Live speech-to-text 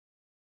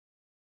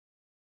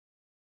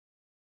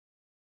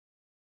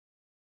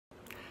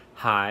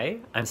Hi,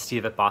 I'm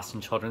Steve at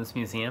Boston Children's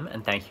Museum,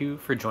 and thank you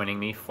for joining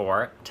me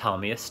for Tell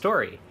Me a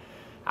Story,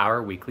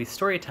 our weekly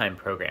storytime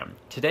program.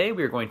 Today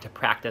we are going to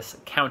practice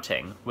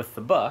counting with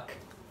the book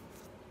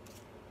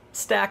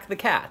Stack the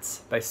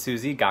Cats by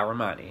Susie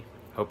Ghahremani.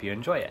 Hope you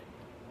enjoy it.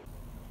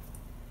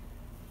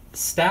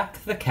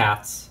 Stack the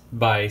Cats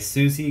by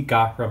Susie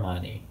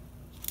Ghahremani.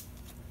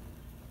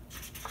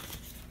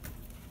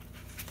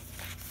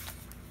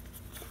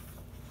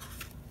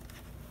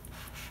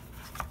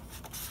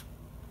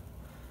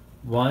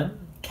 One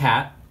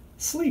cat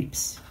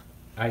sleeps.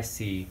 I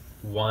see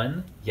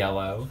one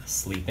yellow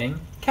sleeping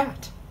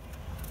cat.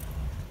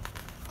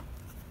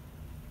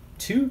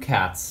 Two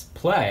cats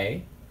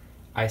play.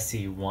 I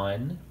see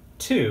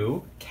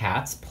two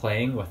cats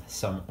playing with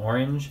some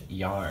orange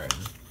yarn.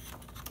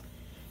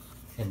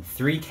 And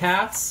three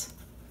cats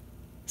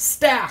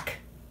stack.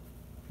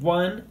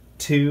 1,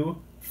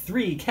 2,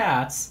 3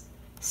 cats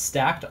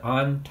stacked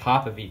on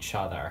top of each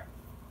other.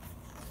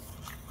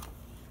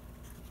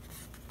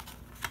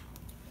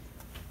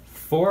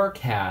 4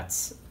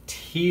 cats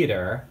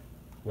teeter.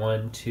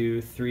 1, 2,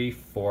 3,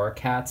 4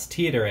 cats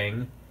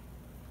teetering.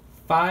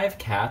 5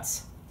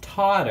 cats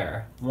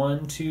totter.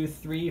 1, 2,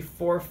 3,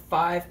 4,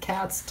 5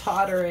 cats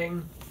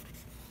tottering.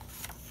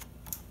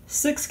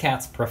 6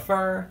 cats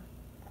prefer.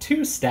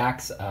 2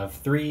 stacks of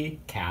 3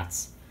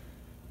 cats.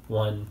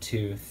 1,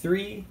 2,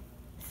 3,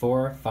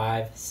 4,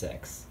 5,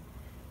 6.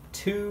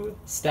 2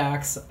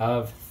 stacks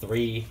of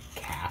 3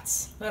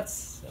 cats. That's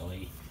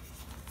silly.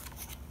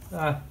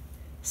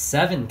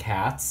 7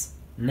 cats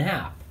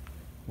nap.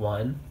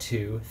 1,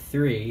 2,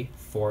 3,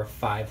 4,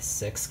 5,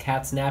 6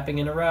 cats napping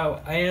in a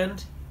row,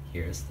 and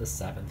here's the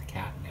 7th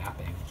cat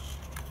napping.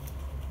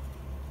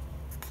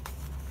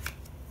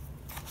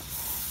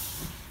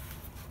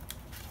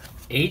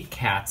 Eight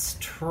cats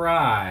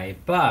try,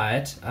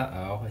 but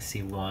I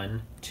see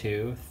 1,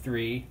 2,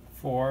 3,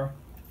 4,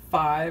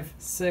 5,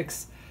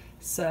 6,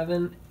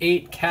 7,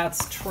 8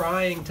 cats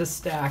trying to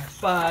stack,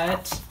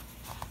 but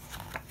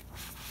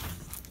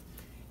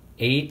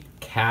 8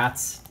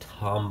 cats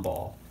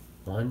tumble.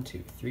 1,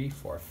 2, 3,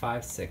 4,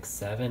 5, 6,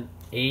 7,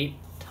 8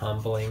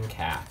 tumbling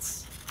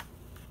cats.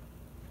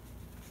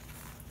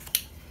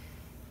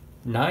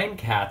 9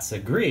 cats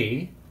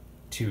agree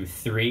to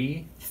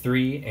 3,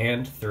 3,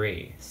 and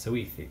 3. So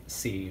we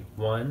see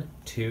 1,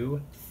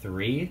 2,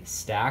 3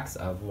 stacks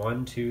of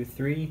 1, 2,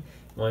 3,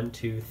 1,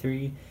 2,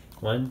 3,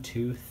 1,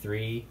 2,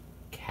 3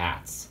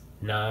 cats.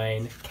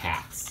 9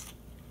 cats.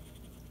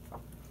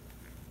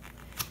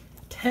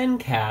 10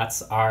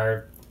 cats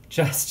are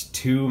just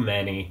too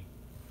many.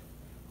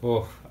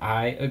 Oh,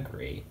 I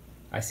agree.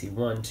 I see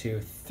 1,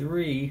 2,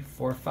 3,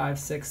 4, 5,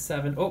 6,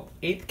 7. Oh,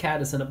 8th cat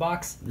is in a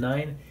box.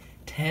 9,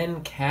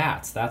 10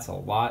 cats. That's a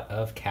lot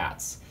of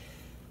cats.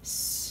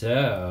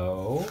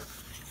 So,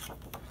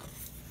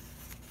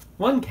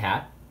 1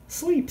 cat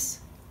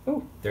sleeps.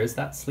 Oh, there's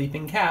that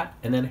sleeping cat.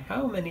 And then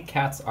how many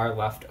cats are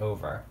left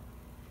over?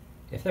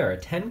 If there are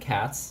 10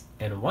 cats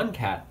and 1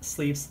 cat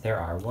sleeps, there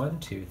are 1,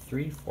 2,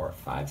 3, 4,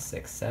 5,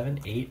 6, 7,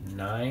 8,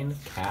 9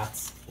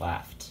 cats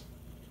left.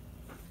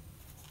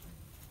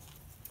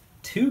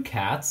 2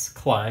 cats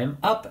climb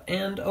up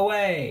and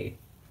away.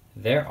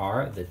 There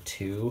are the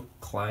 2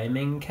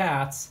 climbing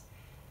cats.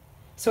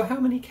 So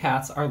how many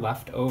cats are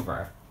left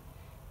over?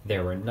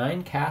 There were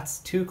 9 cats,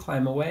 2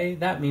 climb away.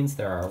 That means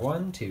there are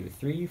 1, 2,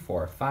 3,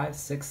 4, 5,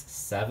 6,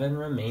 7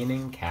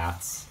 remaining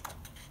cats.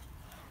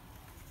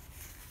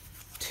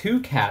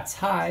 2 cats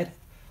hide.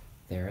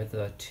 There are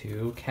the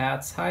 2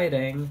 cats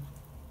hiding.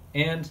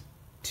 And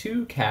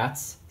 2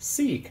 cats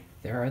seek.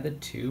 There are the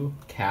 2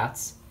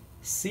 cats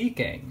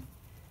seeking.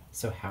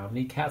 So how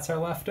many cats are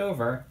left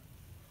over?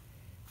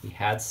 We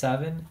had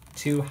 7,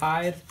 2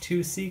 hide,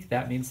 2 seek.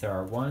 That means there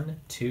are 1,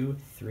 2,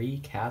 3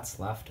 cats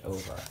left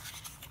over.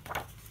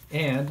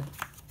 And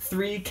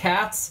 3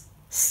 cats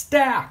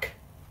stack.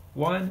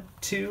 1,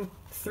 2,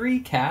 3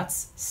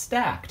 cats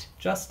stacked,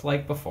 just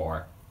like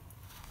before.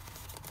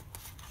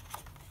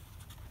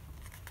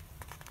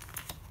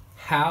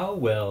 How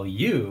will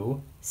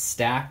you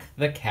stack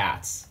the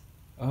cats?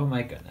 Oh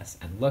my goodness,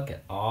 and look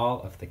at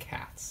all of the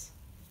cats.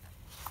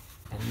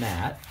 And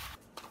that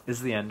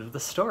is the end of the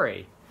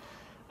story.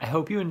 I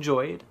hope you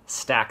enjoyed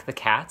Stack the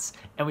Cats,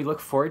 and we look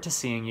forward to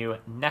seeing you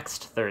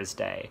next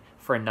Thursday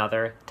for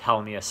another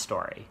Tell Me a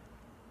Story.